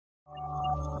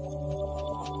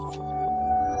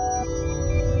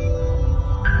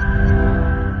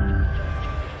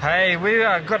Hey, we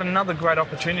got another great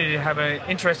opportunity to have an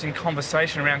interesting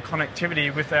conversation around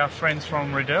connectivity with our friends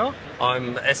from Riedel.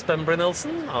 I'm Espen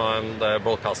Brillson. I'm the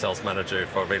broadcast sales manager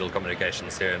for Riedel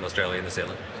Communications here in Australia and New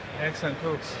Zealand. Excellent,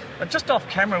 cool. Just off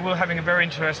camera, we're having a very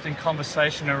interesting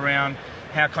conversation around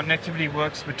how connectivity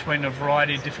works between a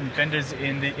variety of different vendors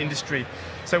in the industry.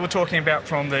 So we're talking about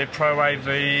from the Pro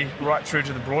AV right through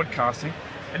to the broadcasting.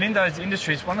 And in those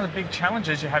industries, one of the big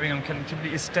challenges you're having on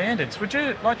connectivity is standards. Would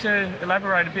you like to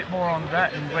elaborate a bit more on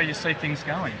that and where you see things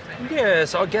going? Yeah,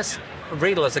 so I guess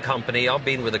Riedel as a company, I've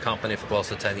been with the company for close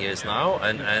to 10 years now,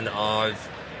 and I've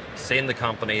seen the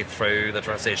company through the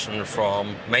transition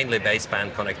from mainly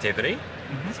baseband connectivity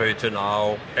through to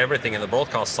now everything in the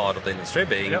broadcast side of the industry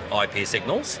being IP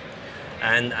signals.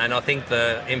 And I think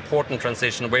the important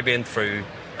transition we've been through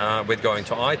with going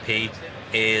to IP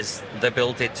is the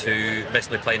ability to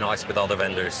basically play nice with other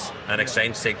vendors and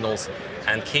exchange signals.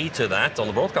 And key to that on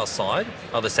the broadcast side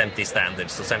are the SMPTE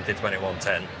standards, so SMPTE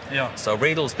 2110. Yeah. So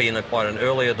Riedel's been quite an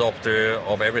early adopter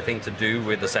of everything to do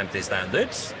with the SMPTE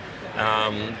standards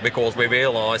because we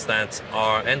realize that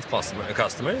our end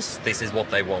customers, this is what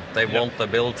they want. They want the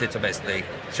ability to basically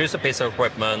choose a piece of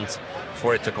equipment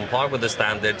for it to comply with the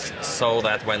standards so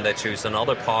that when they choose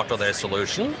another part of their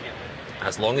solution,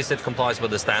 as long as it complies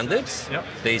with the standards,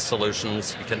 these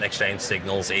solutions you can exchange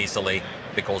signals easily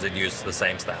because it uses the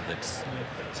same standards.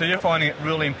 So you're finding it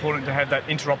really important to have that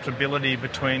interoperability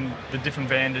between the different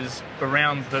vendors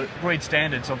around the agreed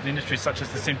standards of the industry, such as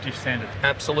the SMPTE standard?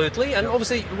 Absolutely, and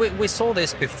obviously we saw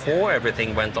this before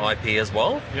everything went to IP as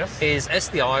well. Yes. Is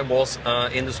SDI was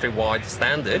industry-wide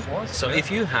standard, so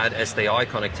if you had SDI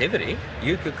connectivity,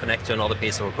 you could connect to another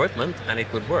piece of equipment and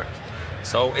it would work.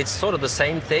 So it's sort of the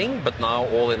same thing, but now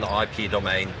all in the IP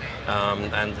domain.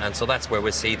 And so that's where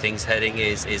we see things heading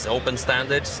is open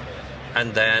standards.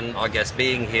 And then I guess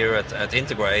being here at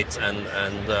Integrate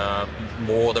and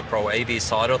more the Pro AV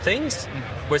side of things,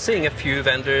 we're seeing a few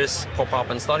vendors pop up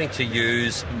and starting to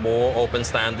use more open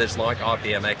standards like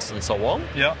IPMX and so on.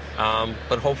 Yeah.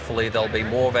 But hopefully there'll be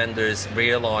more vendors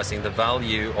realizing the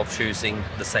value of choosing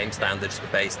the same standards to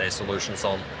base their solutions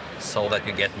on, so that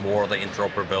you get more of the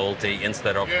interoperability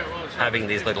instead of having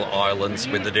these little islands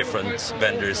with the different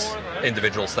vendors'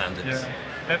 individual standards.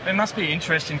 Yeah. It must be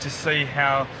interesting to see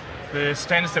how the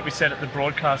standards that we set at the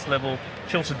broadcast level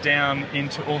filter down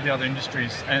into all the other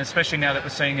industries, and especially now that we're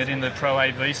seeing it in the Pro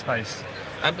AV space.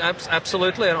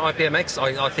 Absolutely, and IPMX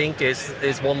I think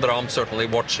is one that I'm certainly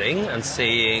watching and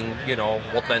seeing, you know,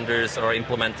 what vendors are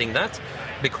implementing that,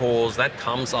 because that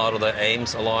comes out of the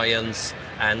AIMS Alliance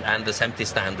and the SMPTE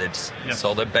standards. Yes.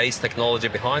 So the base technology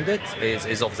behind it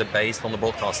is obviously based on the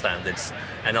broadcast standards.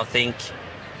 And I think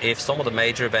if some of the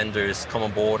major vendors come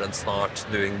on board and start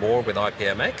doing more with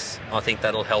IPMX, I think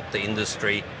that'll help the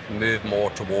industry move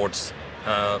more towards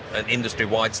an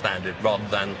industry-wide standard rather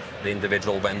than the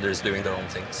individual vendors doing their own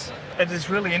things. It is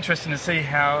really interesting to see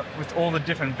how, with all the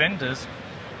different vendors,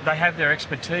 they have their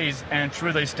expertise, and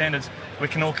through these standards we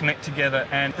can all connect together,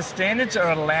 and the standards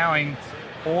are allowing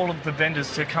all of the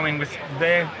vendors to come in with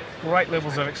their great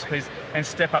levels of expertise and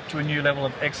step up to a new level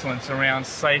of excellence around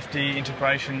safety,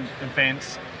 integration,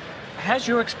 events. How's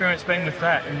your experience been with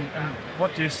that, and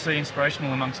what do you see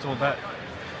inspirational amongst all that?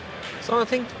 So I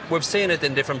think we've seen it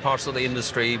in different parts of the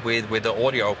industry with the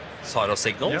audio side of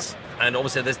signals. And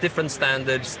obviously there's different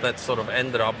standards that sort of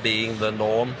ended up being the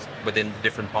norm within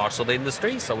different parts of the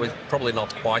industry. So we're probably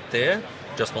not quite there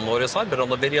just on the audio side, but on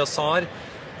the video side,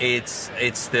 it's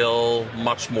still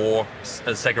much more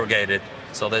segregated.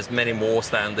 So there's many more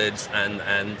standards,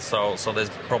 and so there's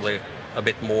probably a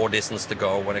bit more distance to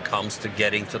go when it comes to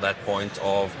getting to that point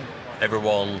of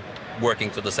everyone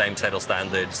working to the same set of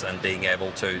standards and being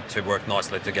able to work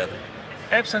nicely together.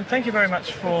 Espen, thank you very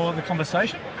much for the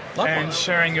conversation and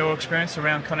sharing your experience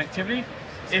around connectivity.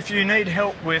 If you need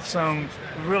help with some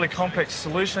really complex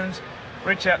solutions,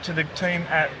 reach out to the team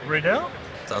at Riedel,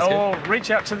 or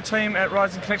reach out to the team at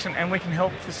Riedel Connection, and we can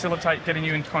help facilitate getting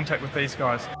you in contact with these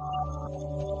guys.